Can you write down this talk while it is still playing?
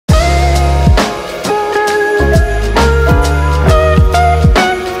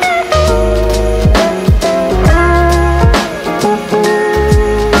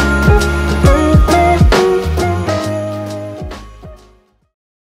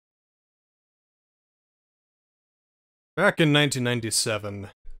Back in 1997,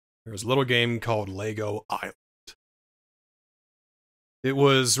 there was a little game called Lego Island. It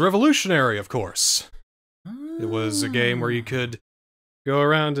was revolutionary, of course. It was a game where you could go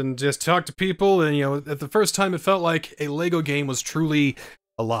around and just talk to people, and, at the first time it felt like a Lego game was truly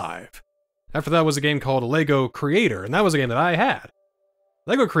alive. After that was a game called Lego Creator, and that was a game that I had.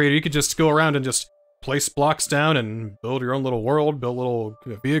 Lego Creator, you could just go around and just place blocks down and build your own little world, build little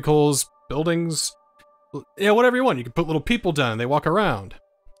vehicles, buildings, whatever you want. You can put little people down and they walk around.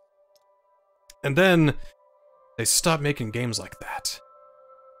 And then they stopped making games like that.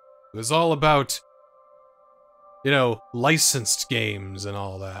 It was all about, licensed games and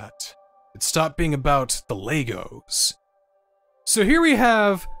all that. It stopped being about the Legos. So here we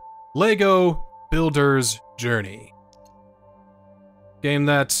have Lego Builder's Journey. Game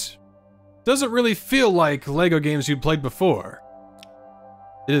that doesn't really feel like Lego games you'd played before.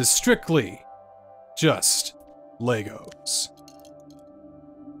 It is strictly just Legos.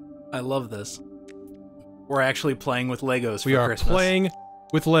 I love this. We're actually playing with Legos for We are Christmas. playing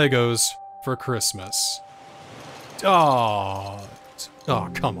with Legos for Christmas. Oh,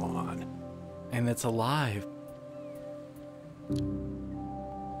 come on. And it's alive.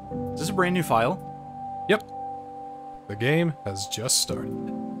 Is this a brand new file? Yep. The game has just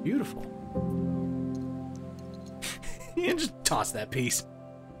started. Beautiful. You can just toss that piece.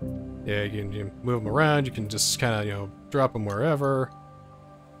 Yeah, you move them around, you can just kind of, drop them wherever.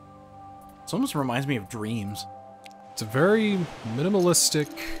 This almost reminds me of Dreams. It's a very minimalistic,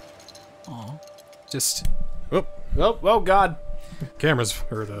 Aw. just... Oh, God. Cameras,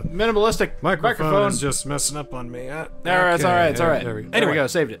 or the Minimalistic microphone is just messing up on me. There, it's alright, it's alright. There we go. There we go,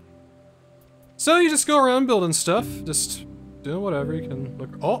 saved it. So you just go around building stuff, just doing whatever. You can look.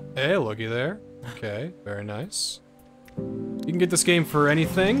 Oh, hey, looky there. Okay, very nice. You can get this game for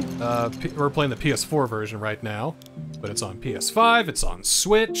anything. We're playing the PS4 version right now, but it's on PS5, it's on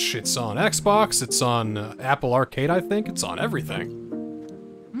Switch, it's on Xbox, it's on Apple Arcade, I think. It's on everything.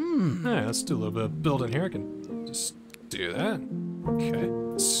 Alright, let's do a little bit of building here. I can just do that. Okay,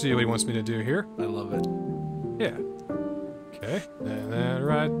 let's see what he wants me to do here. I love it. Yeah. Okay, and then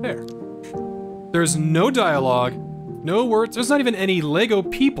right there. There's no dialogue, no words, there's not even any Lego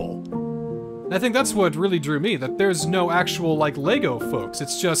people. And I think that's what really drew me, that there's no actual, Lego folks.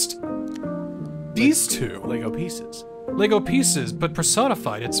 It's just these two. Lego pieces. Lego pieces, but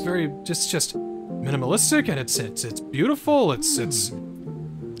personified. It's very, just minimalistic, and it's beautiful,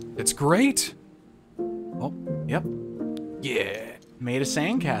 it's great. Oh, yep. Yeah. Made a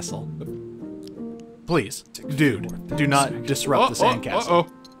sandcastle. Please, dude, do not disrupt the sandcastle. Uh-oh.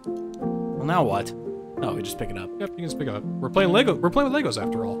 Well, now what? Oh, we just pick it up. Yep, you can just pick it up. We're playing Lego. We're playing with Legos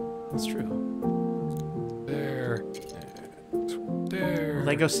after all. That's true. There. And there.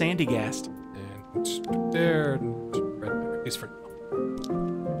 Lego Sandygast. And there. And right back. These for...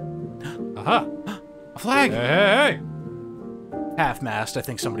 Aha! A flag! Hey! Half-mast, I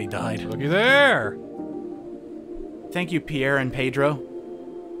think somebody died. Looky there! Thank you, Pierre and Pedro.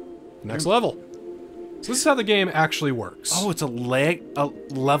 Next level. So this is how the game actually works. Oh, it's a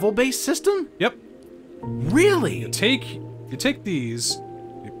level-based system? Yep. Really? You take these,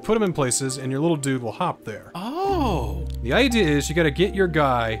 you put them in places, and your little dude will hop there. Oh. The idea is you gotta get your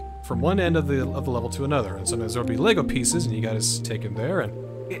guy from one end of the level to another, and sometimes there'll be Lego pieces, and you gotta take him there,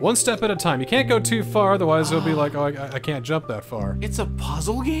 and one step at a time. You can't go too far, otherwise it'll be like, oh, I can't jump that far. It's a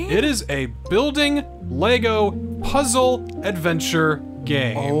puzzle game? It is a building Lego puzzle adventure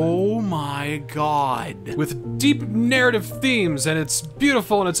game. Oh my god. With deep narrative themes, and it's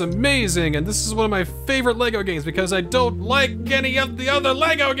beautiful and it's amazing, and this is one of my favorite Lego games because I don't like any of the other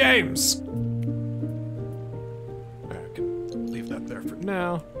Lego games. I can leave that there for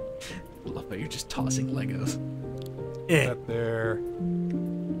now. I love that you're just tossing Legos. That there.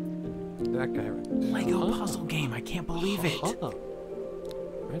 That guy right there. Lego puzzle game, I can't believe it.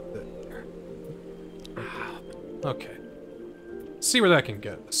 Right there. Okay. See where that can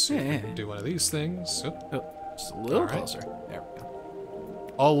get us. See if we can do one of these things. Oop. Oh, just a little Alright. closer. There we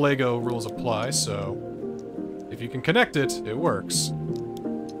go. All Lego rules apply, so if you can connect it, it works.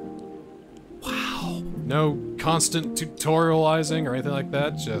 Wow. No constant tutorializing or anything like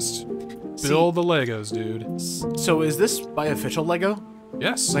that, just build the Legos, dude. So is this by official Lego?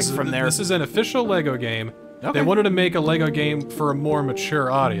 Yes, Like from there- this is an official Lego game. Okay. They wanted to make a Lego game for a more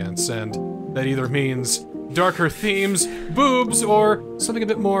mature audience, and that either means darker themes, boobs, or something a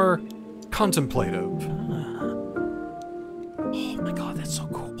bit more contemplative. Oh my god, that's so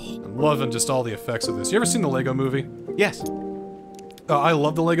cool. I'm loving just all the effects of this. You ever seen the Lego movie? Yes. I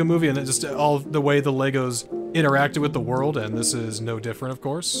love the Lego movie, and it just all the way the Legos interacted with the world, and this is no different, of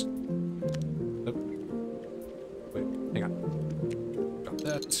course.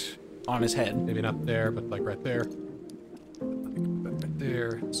 on his head. Maybe not there, but like right there. Right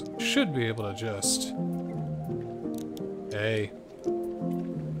there. So I should be able to just... Hey.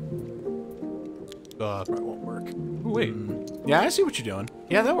 Probably won't work. Ooh, wait. Yeah, I see what you're doing.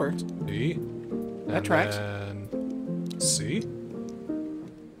 Yeah, that works. B. That tracks. And C.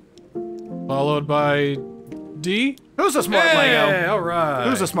 Followed by D. Who's a smart Hey, Lego? alright.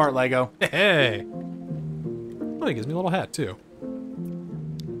 Who's a smart Lego? Hey. Oh, he gives me a little hat, too.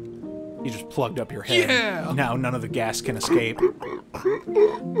 You just plugged up your head. Yeah! Now none of the gas can escape.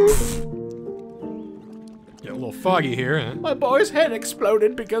 Get a little foggy here, huh? My boy's head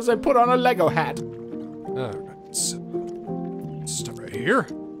exploded because I put on a Lego hat. Alright, so... Stuff right here.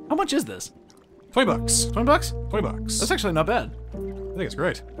 How much is this? $20. 20 bucks? 20 bucks. That's actually not bad. I think it's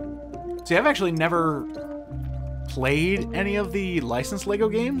great. See, I've actually never played any of the licensed Lego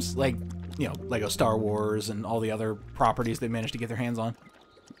games, like, you know, Lego Star Wars and all the other properties they managed to get their hands on.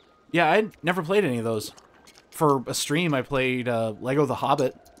 Yeah, I'd never played any of those. For a stream, I played Lego The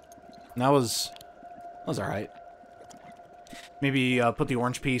Hobbit, and that was alright. Maybe put the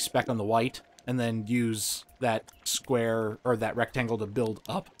orange piece back on the white, and then use that square, or that rectangle to build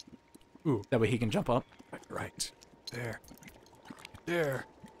up. Ooh. That way he can jump up. Right. There. There.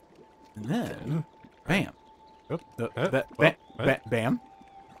 And then, bam. Oh, Bam.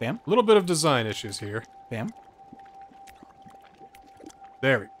 Bam. A little bit of design issues here. Bam.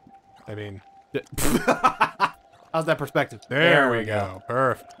 There we go. I mean... How's that perspective? There we go.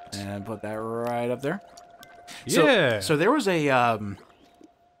 Perfect. And put that right up there. Yeah. So there was a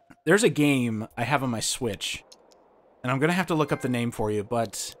there's a game I have on my Switch, and I'm gonna have to look up the name for you.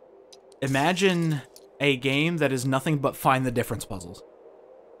 But imagine a game that is nothing but find the difference puzzles.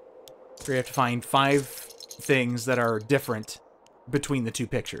 Where you have to find 5 things that are different between the 2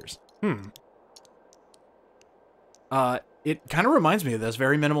 pictures. It kind of reminds me of this.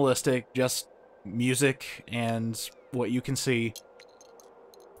 Very minimalistic, just music and what you can see.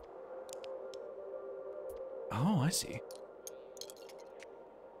 Oh, I see.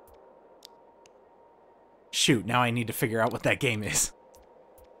 Shoot, now I need to figure out what that game is.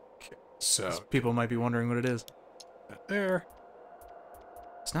 Okay, so... People might be wondering what it is. There.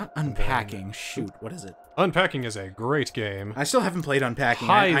 It's not Unpacking. Shoot, what is it? Unpacking is a great game. I still haven't played Unpacking.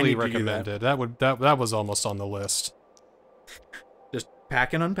 Highly I need to do recommended. That was almost on the list. Just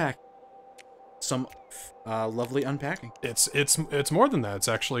pack and unpack. Some lovely unpacking. It's more than that. It's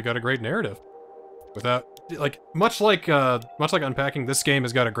actually got a great narrative. Without much like Unpacking, this game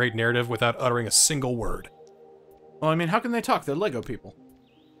has got a great narrative without uttering a single word. Well, I mean, how can they talk? They're Lego people.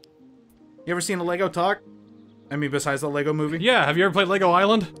 You ever seen a Lego talk? I mean, besides the Lego movie? Yeah, have you ever played Lego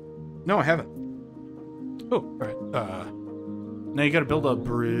Island? No, I haven't. Oh, alright. Now you gotta build a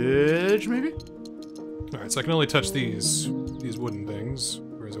bridge, maybe? Alright, so I can only touch these wooden things.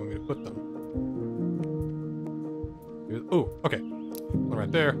 Where does it want me to put them? Oh, okay. One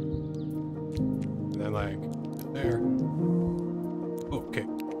right there. And then, like, there. Oh, okay.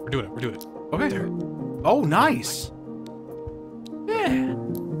 We're doing it. Okay. There. Oh, nice! Yeah.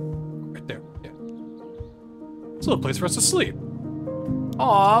 Right there, yeah. It's a little place for us to sleep.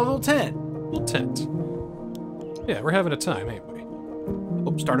 Aw, a little tent. Little tent. Yeah, we're having a time, ain't we?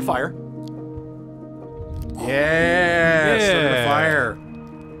 Oh, start a fire. Yeah, start a fire.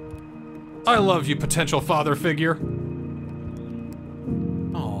 I love you, potential father figure.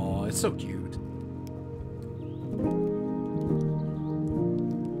 Oh, it's so cute.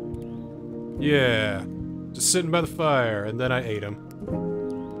 Yeah. Just sitting by the fire, and then I ate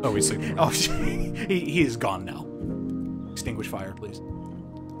him. Oh, he's sleeping. Oh, he is gone now. Extinguish fire, please.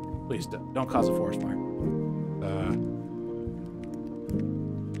 Please don't cause a forest fire.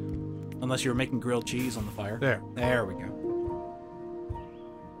 Unless you were making grilled cheese on the fire. There. There we go.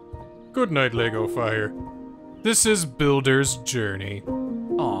 Good night, Lego Fire. This is Builder's Journey.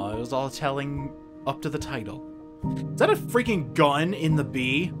 Aw, it was all telling up to the title. Is that a freaking gun in the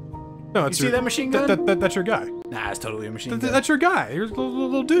B? No, You see that machine gun? That's your guy. Nah, it's totally a machine gun. That's your guy. Here's a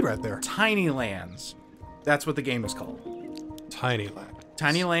little dude right there. Tiny Lands. That's what the game is called. Tiny Land.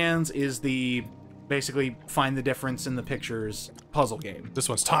 Tiny Lands is the basically find the difference in the pictures puzzle game. This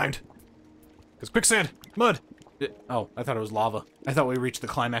one's timed. Because quicksand, mud. Oh, I thought it was lava. I thought we reached the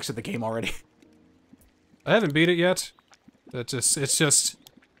climax of the game already. I haven't beat it yet. It's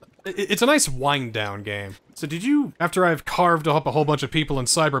a nice wind down game. So did you... After I've carved up a whole bunch of people in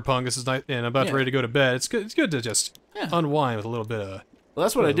Cyberpunk, this is night, and I'm about to ready to go to bed. It's good to just unwind with a little bit of. Well,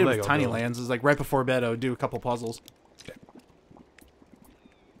 that's what I did with Lego Tiny build. Lands. Is like right before bed, I would do a couple puzzles. Okay,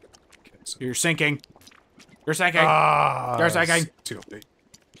 so. You're sinking. You're sinking. Ah, You're sinking. Too update.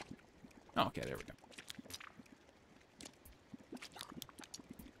 Oh, okay, there we go.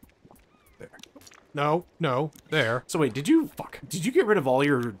 No, no, there. So wait, did you get rid of all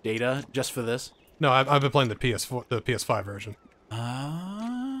your data just for this? No, I've been playing the PS4, the PS5 version.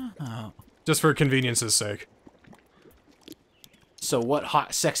 Oh. Just for convenience's sake. So what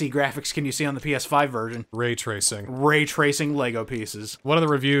hot, sexy graphics can you see on the PS5 version? Ray tracing. Ray tracing Lego pieces. One of the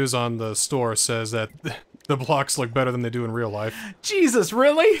reviews on the store says that the blocks look better than they do in real life. Jesus,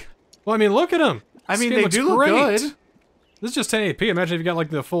 really? Well, I mean, look at them. I mean, they do look good. This is just 1080p. Imagine if you got like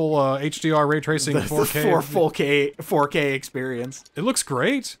the full HDR ray tracing 4K. 4K experience. It looks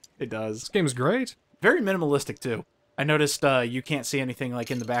great. It does. This game's great. Very minimalistic too. I noticed you can't see anything like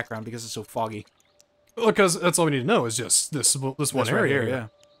in the background because it's so foggy. Well, because that's all we need to know is just this one Right area. here, yeah.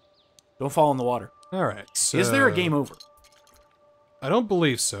 Don't fall in the water. All right. So Is there a game over? I don't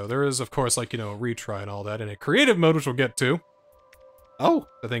believe so. There is, of course, like, you know, a retry and all that in a creative mode, which we'll get to. Oh,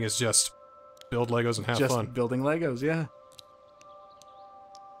 The thing is just build Legos and have just fun. building Legos, yeah.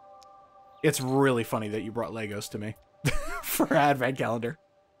 It's really funny that you brought Legos to me for Advent Calendar.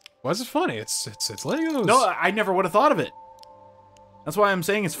 Why is it funny? It's Legos. No, I never would have thought of it. That's why I'm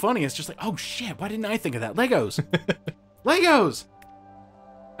saying it's funny. It's just like, oh shit, why didn't I think of that? Legos. Legos.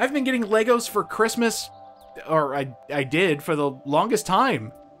 I've been getting Legos for Christmas, or I did for the longest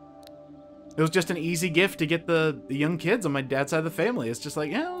time. It was just an easy gift to get the young kids on my dad's side of the family. It's just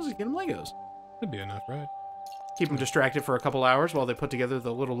like, yeah, I'll just get them Legos. That'd be enough, right? Keep them distracted for a couple hours while they put together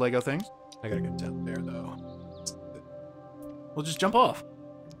the little Lego things. I gotta get down there, though. We'll just jump off.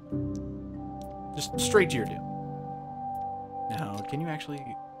 Just straight to your doom. Now, can you actually...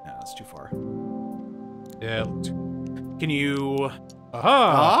 No, that's too far. Yeah. Can you...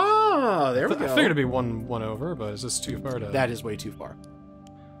 Aha! Ah, there we go. I figured it'd be one over, but is this too far to... That is way too far.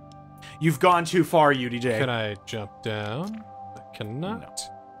 You've gone too far, UDJ. Can I jump down? I cannot.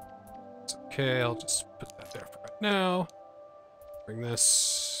 No. It's okay, I'll just put that there for right now. Bring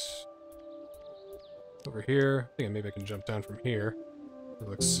this over here. I think maybe I can jump down from here. It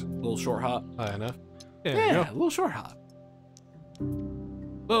looks A little short hop. high enough. Yeah, Yeah, there a little short hop. we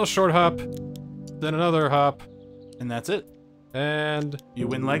go. Little short hop, then another hop, And that's it. and You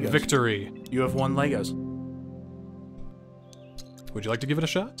win Legos. victory. You have won Legos. Would you like to give it a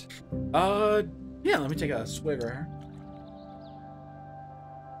shot? Yeah, let me take a swig right here.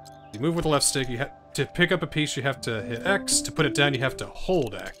 You move with the left stick. You have to pick up a piece. You have to hit X. To put it down, you have to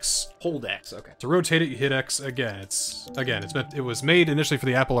hold X. Hold X, okay. To rotate it, you hit X again. It was made initially for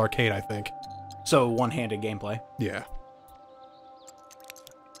the Apple Arcade, I think. So, one-handed gameplay. Yeah.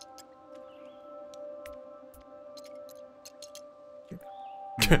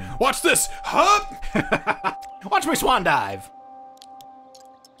 Watch this! Hop! Watch my swan dive!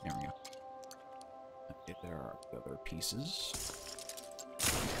 There we go. Okay, there are the other pieces.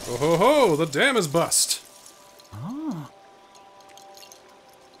 Oh ho ho! The dam is bust! Oh.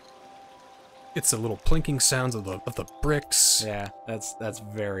 It's the little plinking sounds of the bricks. Yeah, that's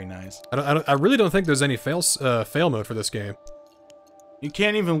very nice. I really don't think there's any fail mode for this game. You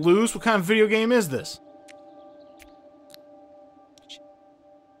can't even lose? What kind of video game is this?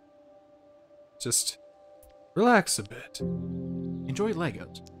 Just relax a bit. Enjoy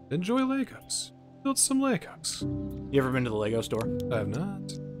Legos. Enjoy Legos. Build some Legos. You ever been to the Lego store? I have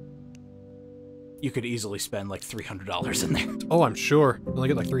not. You could easily spend like $300 in there. Oh, I'm sure. I only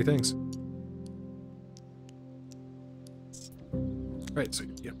get like 3 things. Right, so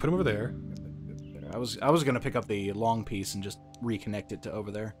yeah, put them over there. I was gonna pick up the long piece and just reconnect it to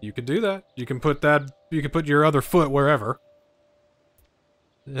over there. You could do that. You can put your other foot wherever.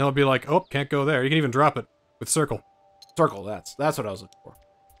 And it'll be like, oh, can't go there. You can even drop it with circle. Circle, that's what I was looking for.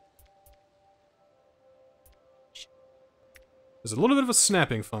 There's a little bit of a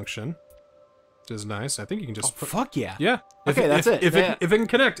snapping function, which is nice. I think you can just Oh, fuck yeah. yeah. Okay, that's it. If Yeah. it can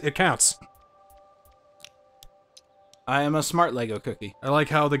connect, it counts. I am a smart Lego cookie. I like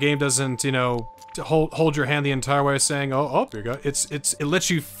how the game doesn't, you know, hold your hand the entire way, saying, "Oh, here you go." It lets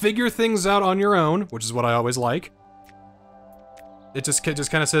you figure things out on your own, which is what I always like. It just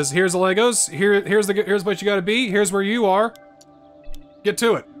kind of says, "Here's the Legos. Here's what you got to be. Here's where you are. Get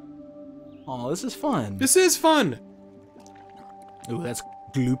to it." Oh, this is fun. This is fun. Ooh, that's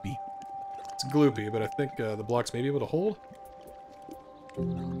gloopy. It's gloopy, but I think the blocks may be able to hold.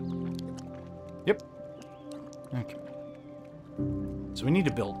 Yep. Okay. So we need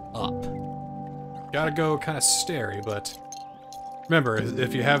to build up. Gotta go kind of starey, but remember,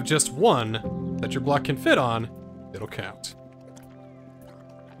 if you have just one that your block can fit on, it'll count.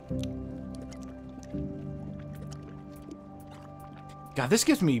 God, this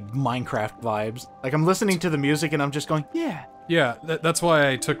gives me Minecraft vibes. Like, I'm listening to the music and I'm just going, yeah. Yeah, that's why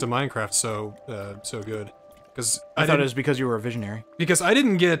I took to Minecraft so good. because I thought it was because you were a visionary. because I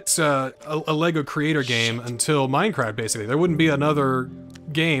didn't get a Lego Creator game until Minecraft. Basically, there wouldn't be another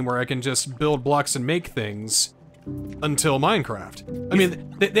game where I can just build blocks and make things until Minecraft. I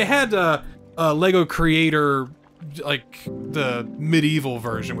mean, they had a Lego Creator, like the medieval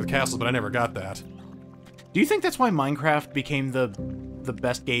version with castles, but I never got that. Do you think that's why Minecraft became the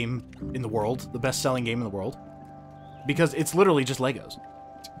best game in the world, the best-selling game in the world? Because it's literally just Legos.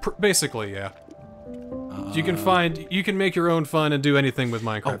 Basically, yeah. You can make your own fun and do anything with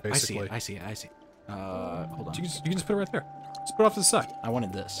Minecraft. Basically, I see it. Hold on. You can just put it right there. Just put it off to the side. I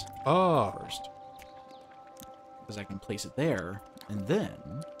wanted this Oh, first. Because I can place it there, and then...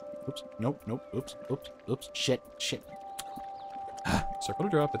 Oops, nope, oops, shit. circle to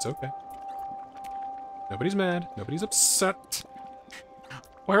drop. It's okay. Nobody's mad. Nobody's upset.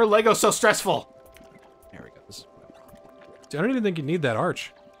 Why are Legos so stressful? There we go. This is... I don't even think you need that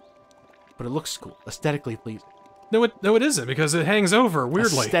arch. But it looks cool. Aesthetically pleasing. No, it isn't, because it hangs over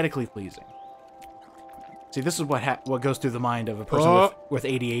weirdly. Aesthetically pleasing. See, this is what goes through the mind of a person with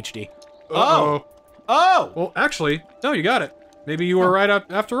ADHD. Uh-oh. Oh! Well, actually, no, you got it. Maybe you were right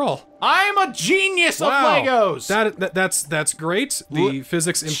up after all. I'm a genius of Wow. Legos! That's great. The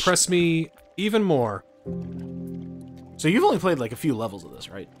physics impress me even more. So you've only played like a few levels of this,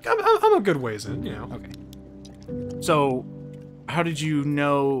 right? I'm a good ways in, you know. Okay. So, how did you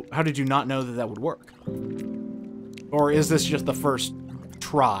not know that would work? Or is this just the first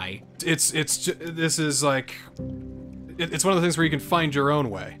try? This is like, it's one of the things where you can find your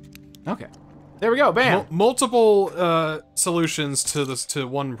own way. Okay. There we go, bam! Multiple solutions to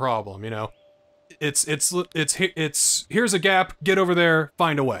one problem, you know. It's here's a gap, get over there,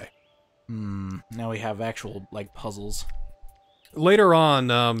 find a way. Now we have actual, like, puzzles. Later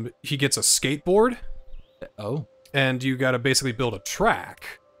on, he gets a skateboard. Oh. And you gotta basically build a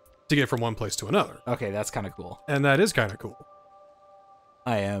track to get from one place to another. Okay, that's kind of cool. And that is kind of cool.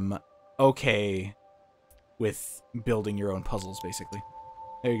 I am okay with building your own puzzles, basically.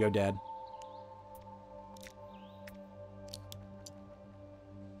 There you go, Dad.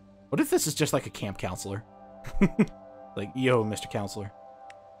 What if this is just like a camp counselor? Like, yo, Mr. Counselor.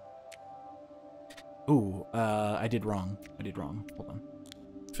 Ooh, I did wrong. Hold on.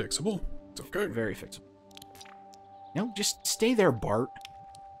 Fixable. It's okay. Very fixable. No, just stay there, Bart.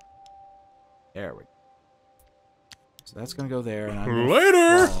 There we go. So that's gonna go there, and I'm gonna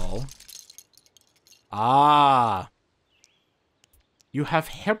Later! fall. Ah! You have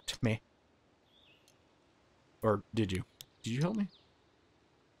helped me. Or did you? Did you help me?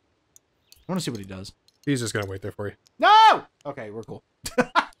 I want to see what he does. He's just gonna wait there for you. No! Okay, we're cool.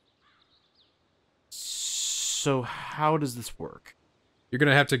 So how does this work? You're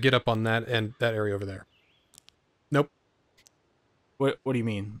gonna have to get up on that area over there. Nope. What do you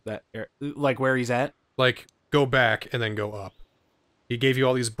mean? Like where he's at? Like, go back and then go up. He gave you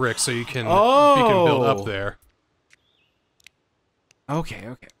all these bricks so you can build up there. Okay.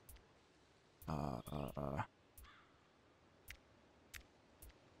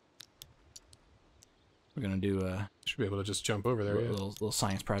 We're gonna do a Should be able to just jump over there. Yeah. little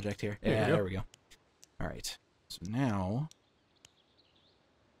science project here. There There we go. All right. So now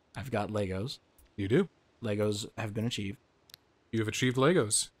I've got Legos. You do. Legos have been achieved. You have achieved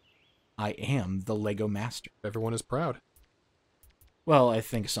Legos. I am the Lego master. Everyone is proud. Well, I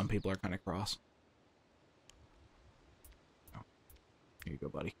think some people are kind of cross. Oh. Here you go,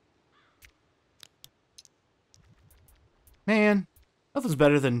 buddy. Man, nothing's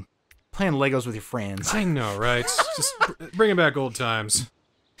better than playing Legos with your friends. I know, right? Just bringing back old times.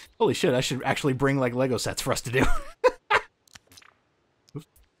 Holy shit, I should actually bring, like, Lego sets for us to do.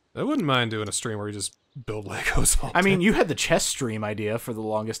 I wouldn't mind doing a stream where you just build Legos all I mean, day. you had the chess stream idea for the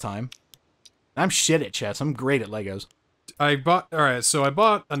longest time. I'm shit at chess. I'm great at Legos. Alright, so I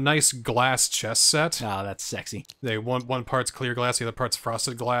bought a nice glass chess set. Ah, that's sexy. One part's clear glass, the other part's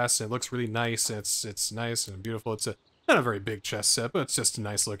frosted glass. It looks really nice. It's nice and beautiful. It's not a very big chess set, but it's just a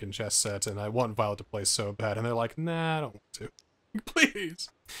nice looking chess set. And I want Violet to play so bad, and they're like, "Nah, I don't want to." Please.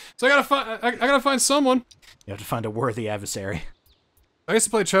 So I gotta find someone. You have to find a worthy adversary. I used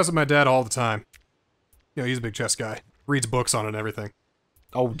to play chess with my dad all the time. You know, he's a big chess guy. Reads books on it and everything.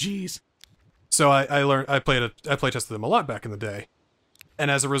 Oh, jeez. So I played chess with him a lot back in the day. And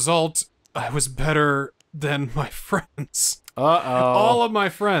as a result, I was better than my friends. Uh-oh. All of my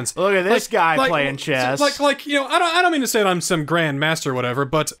friends. Look at this guy playing chess. Like, you know, I don't mean to say that I'm some grand master or whatever,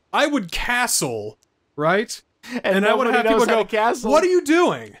 but I would castle, right? And I would have people go, castle. "What are you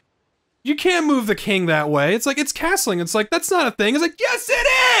doing? You can't move the king that way." It's like, it's castling. It's like, that's not a thing. It's like, yes,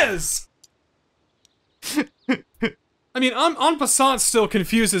 it is! I mean, en passant still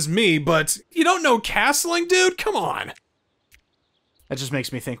confuses me, but you don't know castling, dude? Come on. That just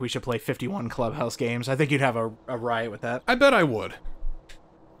makes me think we should play 51 Clubhouse games. I think you'd have a riot with that. I bet I would.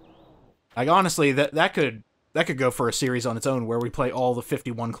 Like, honestly, that could go for a series on its own where we play all the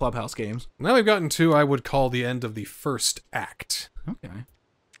 51 Clubhouse games. Now we've gotten to, I would call, the end of the first act. Okay.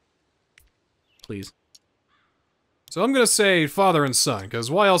 Please. So I'm gonna say father and son, because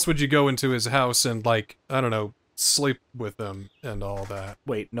why else would you go into his house and, like, I don't know, sleep with them and all that?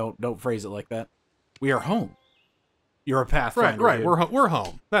 Wait, no, don't phrase it like that. We are home. You're a Pathfinder. Right, dude. we're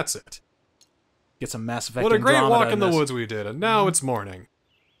home. That's it. Get some Mass Effect. What a great Andromeda walk in the this. woods we did, and now it's morning.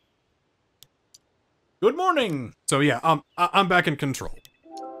 Good morning. So yeah, I'm back in control.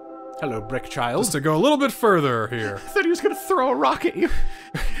 Hello, Brick Child. Just to go a little bit further here. I thought he was gonna throw a rock at you.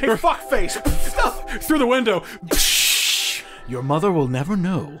 Hey, fuckface! Through the window. Your mother will never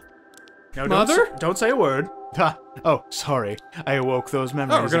know. No, Mother? Don't say a word. Oh, sorry. I awoke those Oh,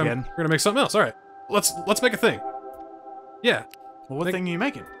 memories again. we're gonna make something else. All right, let's make a thing. Yeah. Well, what thing are you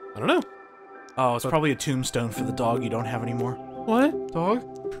making? I don't know. Oh, it's probably a tombstone for the dog you don't have anymore. What? Dog?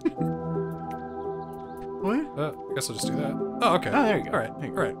 What? I guess I'll just do that. Oh, okay. Oh, there you go. All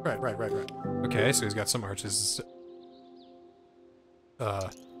right. Right. Okay, so he's got some arches.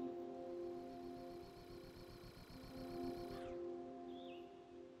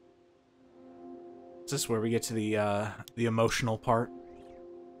 Is this where we get to the emotional part?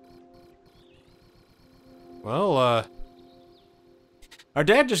 Well, Our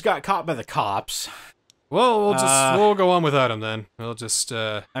dad just got caught by the cops. well, we'll go on without him then. We'll just,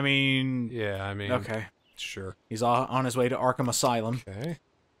 I mean... yeah, I mean... Okay. Sure. He's on his way to Arkham Asylum. Okay.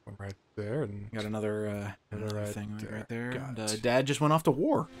 One right there, and... Got another right thing there. right there. Got And, it. Dad just went off to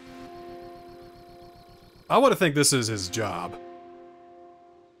war. I want to think this is his job.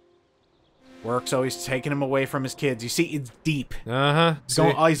 Work's always taking him away from his kids. You see, it's deep. Uh-huh.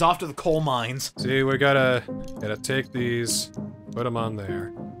 See, He's off to the coal mines. see, we gotta take these, put them on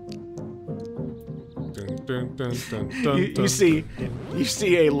there. Dun, dun, dun, dun, dun, You dun, see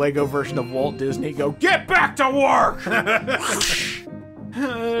a Lego version of Walt Disney go, "Get back to work!"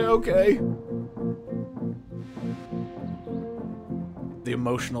 Okay. The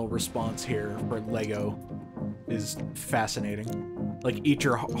emotional response here for Lego is fascinating. Like, eat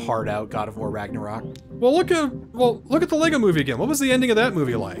your heart out, God of War Ragnarok. Well, look at the Lego Movie again. What was the ending of that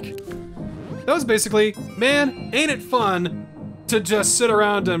movie like? That was basically, man, ain't it fun to just sit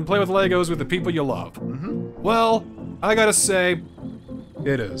around and play with Legos with the people you love? Mm-hmm. Well, I gotta say,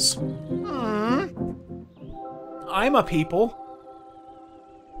 it is. I'm a people.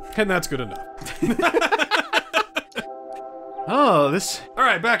 And that's good enough. Oh, this All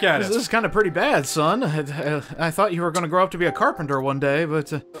right, back at this it. is kind of pretty bad, son. I thought you were going to grow up to be a carpenter one day,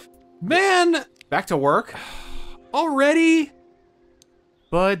 but Man, back to work. already?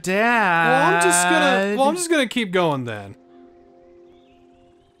 But Dad, Well, I'm just gonna keep going then.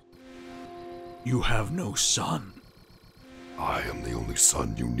 You have no son. I am the only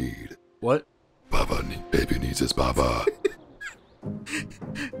son you need. What? Baby needs his Baba.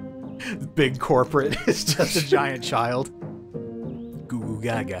 Big corporate is just a giant child. Goo goo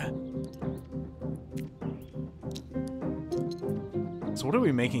gaga. So what are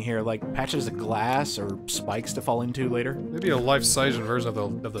we making here? Like patches of glass or spikes to fall into later? Maybe a life-size version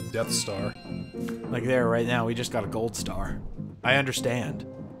of the Death Star. Like there, right now, we just got a gold star. I understand.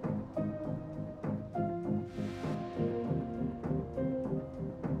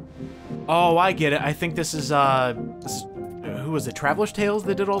 Oh, I get it. I think this is, who was it? Traveler's Tales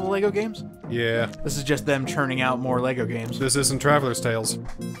that did all the Lego games? Yeah, This is just them churning out more Lego games. this isn't Traveler's Tales.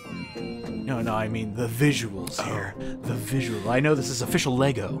 No, I mean the visuals here. The visual. I know this is official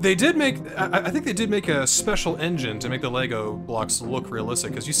Lego. They did make, I think they did make a special engine to make the Lego blocks look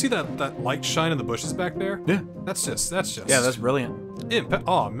realistic. Cause you see that light shine in the bushes back there? Yeah. That's just. Yeah, that's brilliant.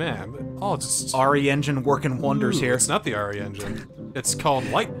 Oh man, oh just. RE engine working wonders Ooh, here. It's not the RE engine. It's called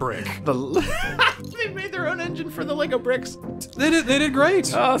Light Brick. They made their own engine for the Lego bricks. They did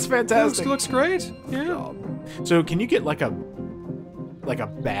great. Oh, it's fantastic. Looks great. Yeah. So can you get like a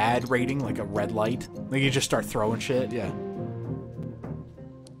bad rating, like a red light? Like you just start throwing shit? Yeah.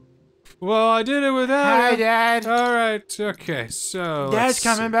 Well, I did it without. Hi, it. Dad. All right. Okay. So. Dad's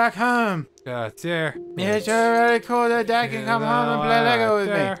coming back home. There. It's already cool that Dad can come home and play Lego with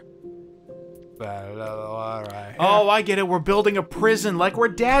me. All right. Oh, I get it. We're building a prison like where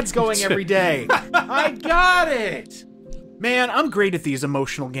Dad's going every day. I got it. Man, I'm great at these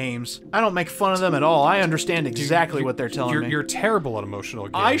emotional games. I don't make fun of them at all. I understand exactly what they're telling me. You're terrible at emotional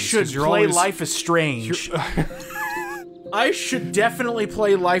games. I should 'cause you're play always- Life is Strange. I should definitely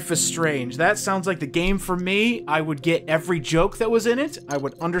play Life is Strange. That sounds like the game for me. I would get every joke that was in it. I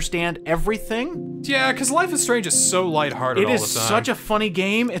would understand everything. Yeah, because Life is Strange is so lighthearted It all the time. is such a funny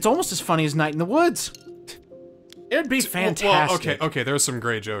game. It's almost as funny as Night in the Woods. It'd be fantastic. Well, okay, there's some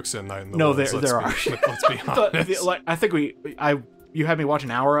great jokes in Night in the No, Woods. there are. Let's be honest. Like, I think you had me watch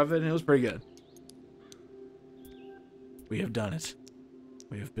an hour of it, and it was pretty good. We have done it.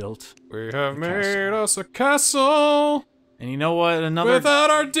 We have built. We have made castle. us a castle And you know what? Another. without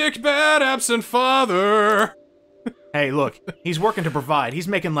our dick bad absent father. Hey, look, he's working to provide. He's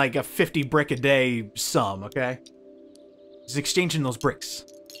making like a 50 brick a day sum, okay? He's exchanging those bricks.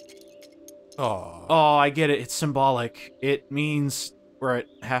 Oh, Oh, I get it. It's symbolic. It means we're at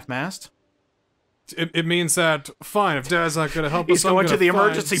half-mast. it means that fine. If Dad's not gonna help He's us, I'm going to gonna the find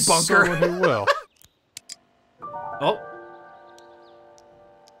emergency bunker. Someone who will. Oh,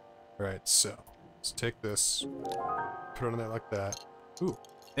 Right. So let's take this, put it on there like that. Ooh.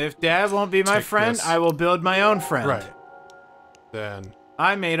 if Dad won't be my Take friend, this. I will build my own friend. Right. Then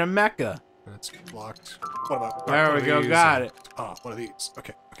I made a mecha. it's blocked. What about? There one we of go, these got and- it. Oh, one of these.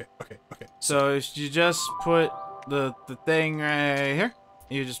 Okay. So you just put the thing right here.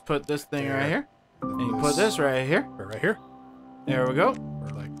 You just put this thing There. right here. And you put this right here. Or right here, There we go. or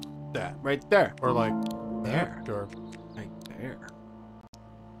like that, Right there. or like There. that, or Right there.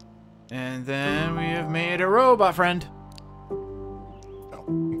 And then we have made a robot friend. no.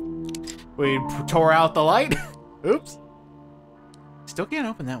 We tore out the light. Oops. Still can't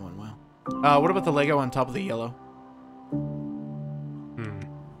open that one. Wow. What about the Lego on top of the yellow?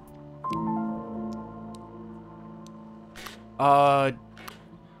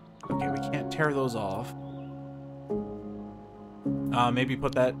 Okay, we can't tear those off. Maybe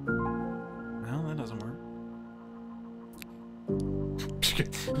put that... No, that doesn't work.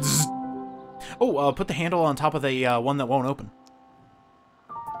 Oh, put the handle on top of the one that won't open.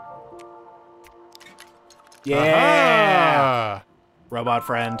 Yeah! Aha! Robot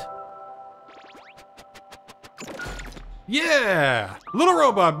friend. Yeah! Little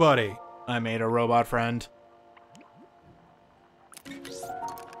robot buddy! I made a robot friend.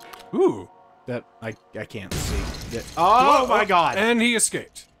 Ooh. That I can't see. Oh my god! And he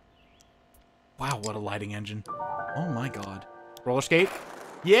escaped. Wow, what a lighting engine. Oh my god. Roller skate?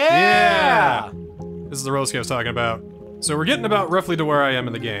 Yeah! This is the roller skate I was talking about. So we're getting about roughly to where I am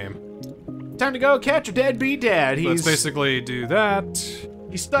in the game. Time to go catch your deadbeat dad. Let's basically do that.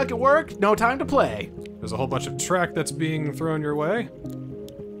 He's stuck at work, no time to play. There's a whole bunch of track that's being thrown your way.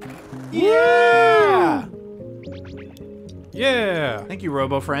 Yeah! Yeah! Thank you,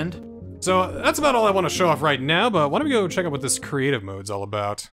 Robo Friend. So that's about all I want to show off right now, but why don't we go check out what this creative mode's all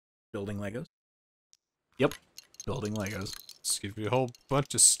about? Building Legos. Yep. Building Legos. Just give you a whole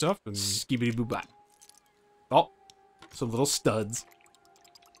bunch of stuff and... Skibidi boo bop. Oh, some little studs.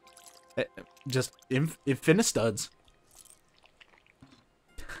 Just infinite studs.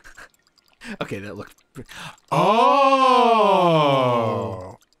 Okay, that looked.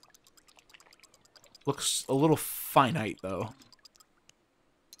 Oh! Looks a little finite though.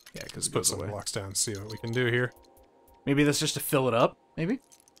 Yeah, because Let's put some blocks down and see what we can do here. Maybe that's just to fill it up. Maybe.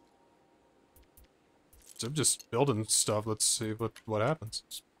 So I'm just building stuff. Let's see what happens.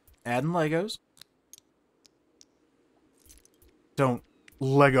 Adding Legos. Don't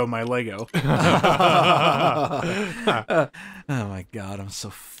Lego my Lego. Oh my god, I'm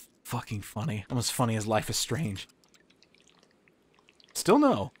so fucking funny. I'm as funny as Life is Strange. Still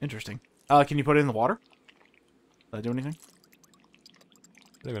no. Interesting. Can you put it in the water? Did I do anything?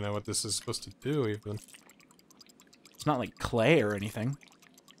 I don't even know what this is supposed to do, even. It's not like clay or anything.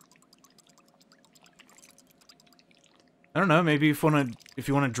 I don't know. Maybe if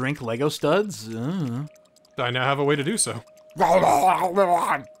you wanna drink Lego studs. I now have a way to do so.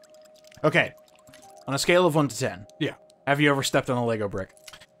 Okay. On a scale of 1 to 10. Yeah. Have you ever stepped on a Lego brick?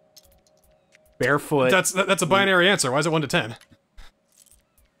 Barefoot. That's a binary answer. Why is it 1 to 10?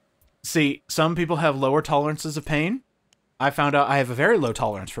 See, some people have lower tolerances of pain. I found out I have a very low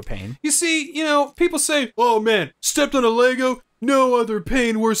tolerance for pain. You see, you know, people say, "Oh man, stepped on a Lego, no other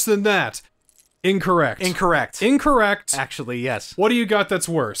pain worse than that." Incorrect. Incorrect. Incorrect. Actually, yes. What do you got that's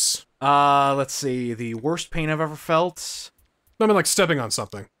worse? Let's see. The worst pain I've ever felt. I mean, like stepping on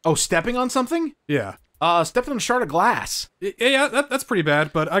something. Oh, stepping on something? Yeah. Stepping on a shard of glass. Yeah, that's pretty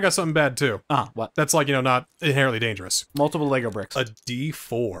bad, but I got something bad too. What? That's like, you know, not inherently dangerous. Multiple Lego bricks. A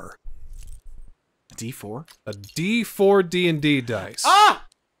D4. A D4? A D4 D&D dice. Ah!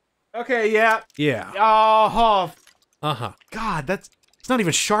 Okay, yeah. Yeah. Oh, Uh-huh. God, it's not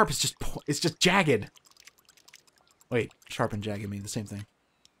even sharp. It's just jagged. Wait, sharp and jagged mean the same thing.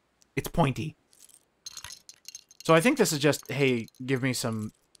 It's pointy. So I think this is just, hey, give me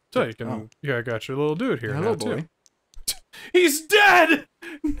some... So you can, yeah, I got your little dude here now, Hello, too. boy. He's dead!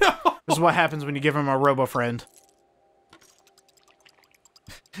 No! This is what happens when you give him a robo-friend.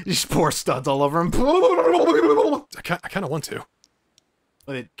 Just pour studs all over him. I kind of want to.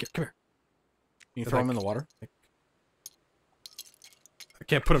 Wait, Come here. can you throw him in the water? I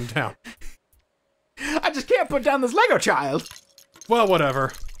can't put him down. I just can't put down this Lego child! Well,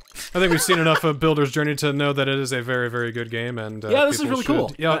 whatever. I think we've seen enough of Builder's Journey to know that it is a very, very good game, and yeah, this is people really should-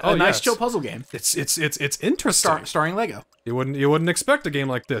 cool. Yeah, a nice yes. chill puzzle game. It's interesting. Starring Lego. You wouldn't expect a game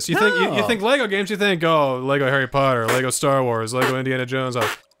like this. You think you No. think Lego games, you think, oh, Lego Harry Potter, Lego Star Wars, Lego Indiana Jones.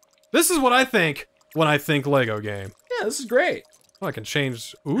 Oh. This is what I think when I think Lego game. Yeah, this is great. Oh, I can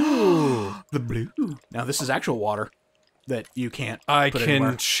change. Ooh, The blue. Now this is actual water that you can't I put can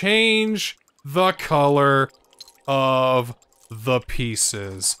anywhere. change the color of the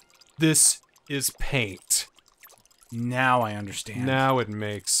pieces. This is paint. Now I understand. Now it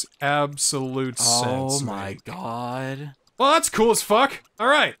makes absolute oh sense. my mate. god. Well, that's cool as fuck. All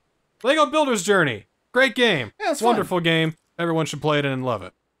right, Lego Builder's Journey. Great game. Yeah, it's fun. Wonderful game. Everyone should play it and love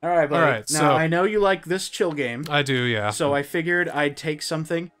it. All right, buddy. All right, now so- I know you like this chill game, I do, yeah. so I figured I'd take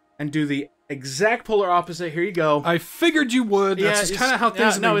something and do the exact polar opposite. Here you go. I figured you would. Yeah, That's just it's- kind of how yeah,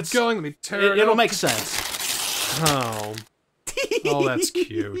 things have no, been it's- going. Let me tear it It'll up. make sense. Oh. Oh, that's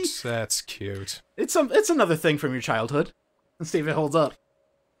cute. That's cute. It's another thing from your childhood. Let's see if it holds up.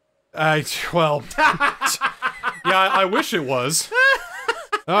 Well, yeah, I wish it was.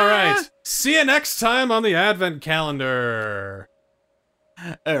 All right. See you next time on the Advent Calendar.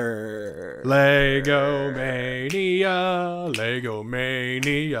 Lego Mania, Lego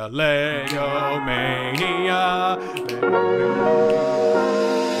Mania, Lego Mania. Lego Mania.